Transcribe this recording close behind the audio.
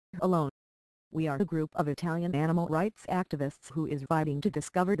alone. We are a group of Italian animal rights activists who is fighting to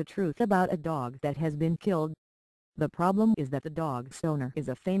discover the truth about a dog that has been killed. The problem is that the dog's owner is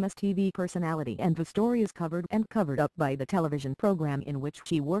a famous TV personality and the story is covered and covered up by the television program in which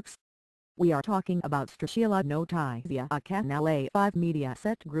she works. We are talking about Striscia Notizia, a Canale 5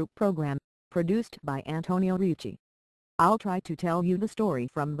 Mediaset Group program, produced by Antonio Ricci. I'll try to tell you the story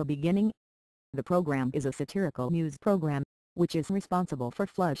from the beginning. The program is a satirical news program, which is responsible for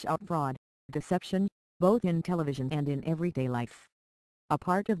flush out fraud, deception, both in television and in everyday life. A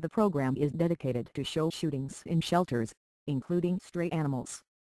part of the program is dedicated to show shootings in shelters, including stray animals.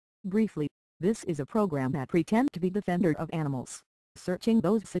 Briefly, this is a program that pretends to be defender of animals, searching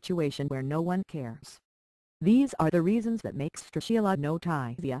those situations where no one cares. These are the reasons that make Striscia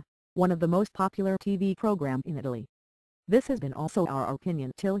Notizia one of the most popular TV programs in Italy. This has been also our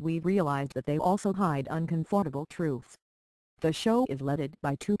opinion till we realized that they also hide uncomfortable truths. The show is led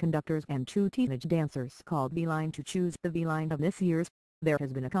by two conductors and two teenage dancers called V-Line to choose the V-Line of this year's. There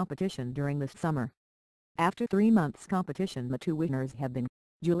has been a competition during this summer. After 3 months competition, the two winners have been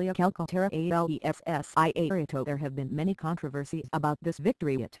Giulia Calcaterra and Alessia Arito. There have been many controversies about this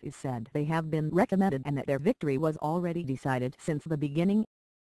victory. It is said they have been recommended and that their victory was already decided since the beginning.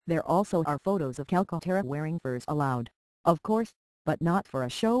 There also are photos of Calcaterra wearing furs allowed, of course, but not for a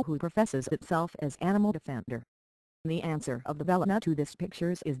show who professes itself as animal defender. The answer of the Bellina to these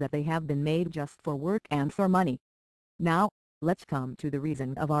pictures is that they have been made just for work and for money. Now, let's come to the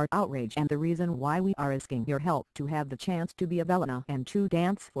reason of our outrage and the reason why we are asking your help to have the chance to be a Bellina and to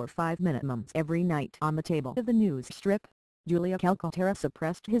dance for 5 minimums every night on the table of the news strip. Giulia Calcaterra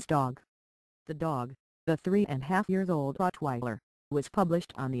suppressed his dog. The dog, the 3.5-year-old Rottweiler, was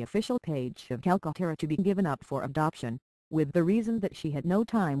published on the official page of Calcaterra to be given up for adoption, with the reason that she had no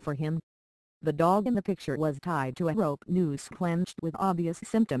time for him. The dog in the picture was tied to a rope noose clenched with obvious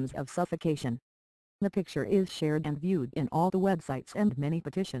symptoms of suffocation. The picture is shared and viewed in all the websites and many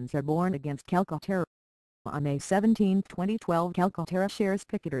petitions are born against Calcaterra. On May 17, 2012, Calcaterra shares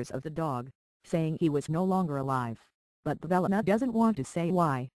pictures of the dog, saying he was no longer alive, but the Bellina doesn't want to say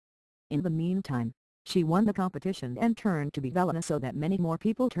why. In the meantime, she won the competition and turned to be Bellina so that many more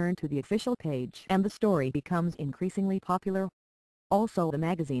people turn to the official page and the story becomes increasingly popular. Also, the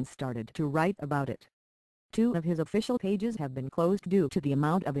magazine started to write about it. 2 of his official pages have been closed due to the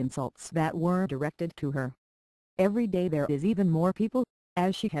amount of insults that were directed to her. Every day there is even more people,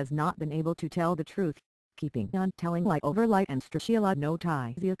 as she has not been able to tell the truth, keeping on telling lie over lie, and Striscia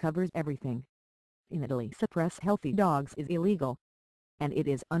Notizia covers everything. In Italy, suppress healthy dogs is illegal, and it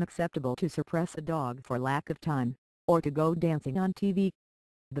is unacceptable to suppress a dog for lack of time, or to go dancing on TV.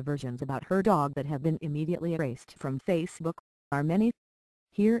 The versions about her dog that have been immediately erased from Facebook are many.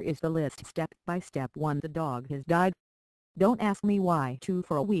 Here is the list step by step. 1. The dog has died. Don't ask me why. 2.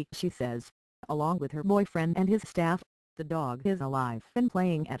 For a week, she says, along with her boyfriend and his staff, the dog is alive and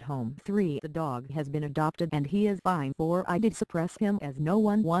playing at home. 3. The dog has been adopted and he is fine. 4. I did suppress him as no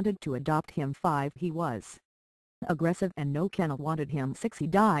one wanted to adopt him. 5. He was aggressive and no kennel wanted him. 6. He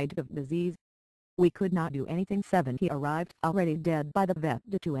died of disease. We could not do anything. 7. He arrived already dead by the vet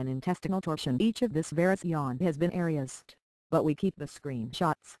due to an intestinal torsion. Each of this variation has been erased, but we keep the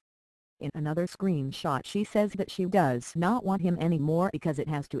screenshots. In another screenshot she says that she does not want him anymore because it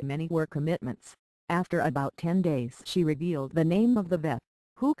has too many work commitments. After about 10 days she revealed the name of the vet,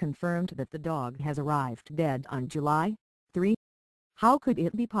 who confirmed that the dog has arrived dead on July 3. How could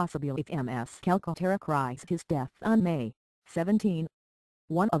it be possible if Ms. Calcaterra cries his death on May 17?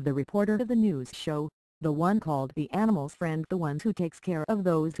 One of the reporters of the news show, the one called The Animal's Friend, the one who takes care of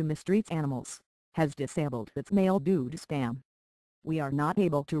those who mistreat animals, has disabled its mail due to spam. We are not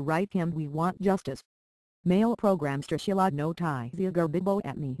able to write him. We want justice. Mail program Striscia Notizia Garbibo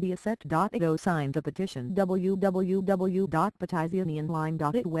at Mediaset.io. Sign the petition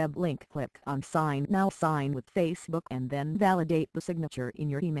www.petitionionline.it. Web link. Click on sign now. Sign with Facebook and then validate the signature in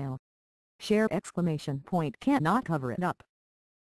your email. Share! Cannot cover it up.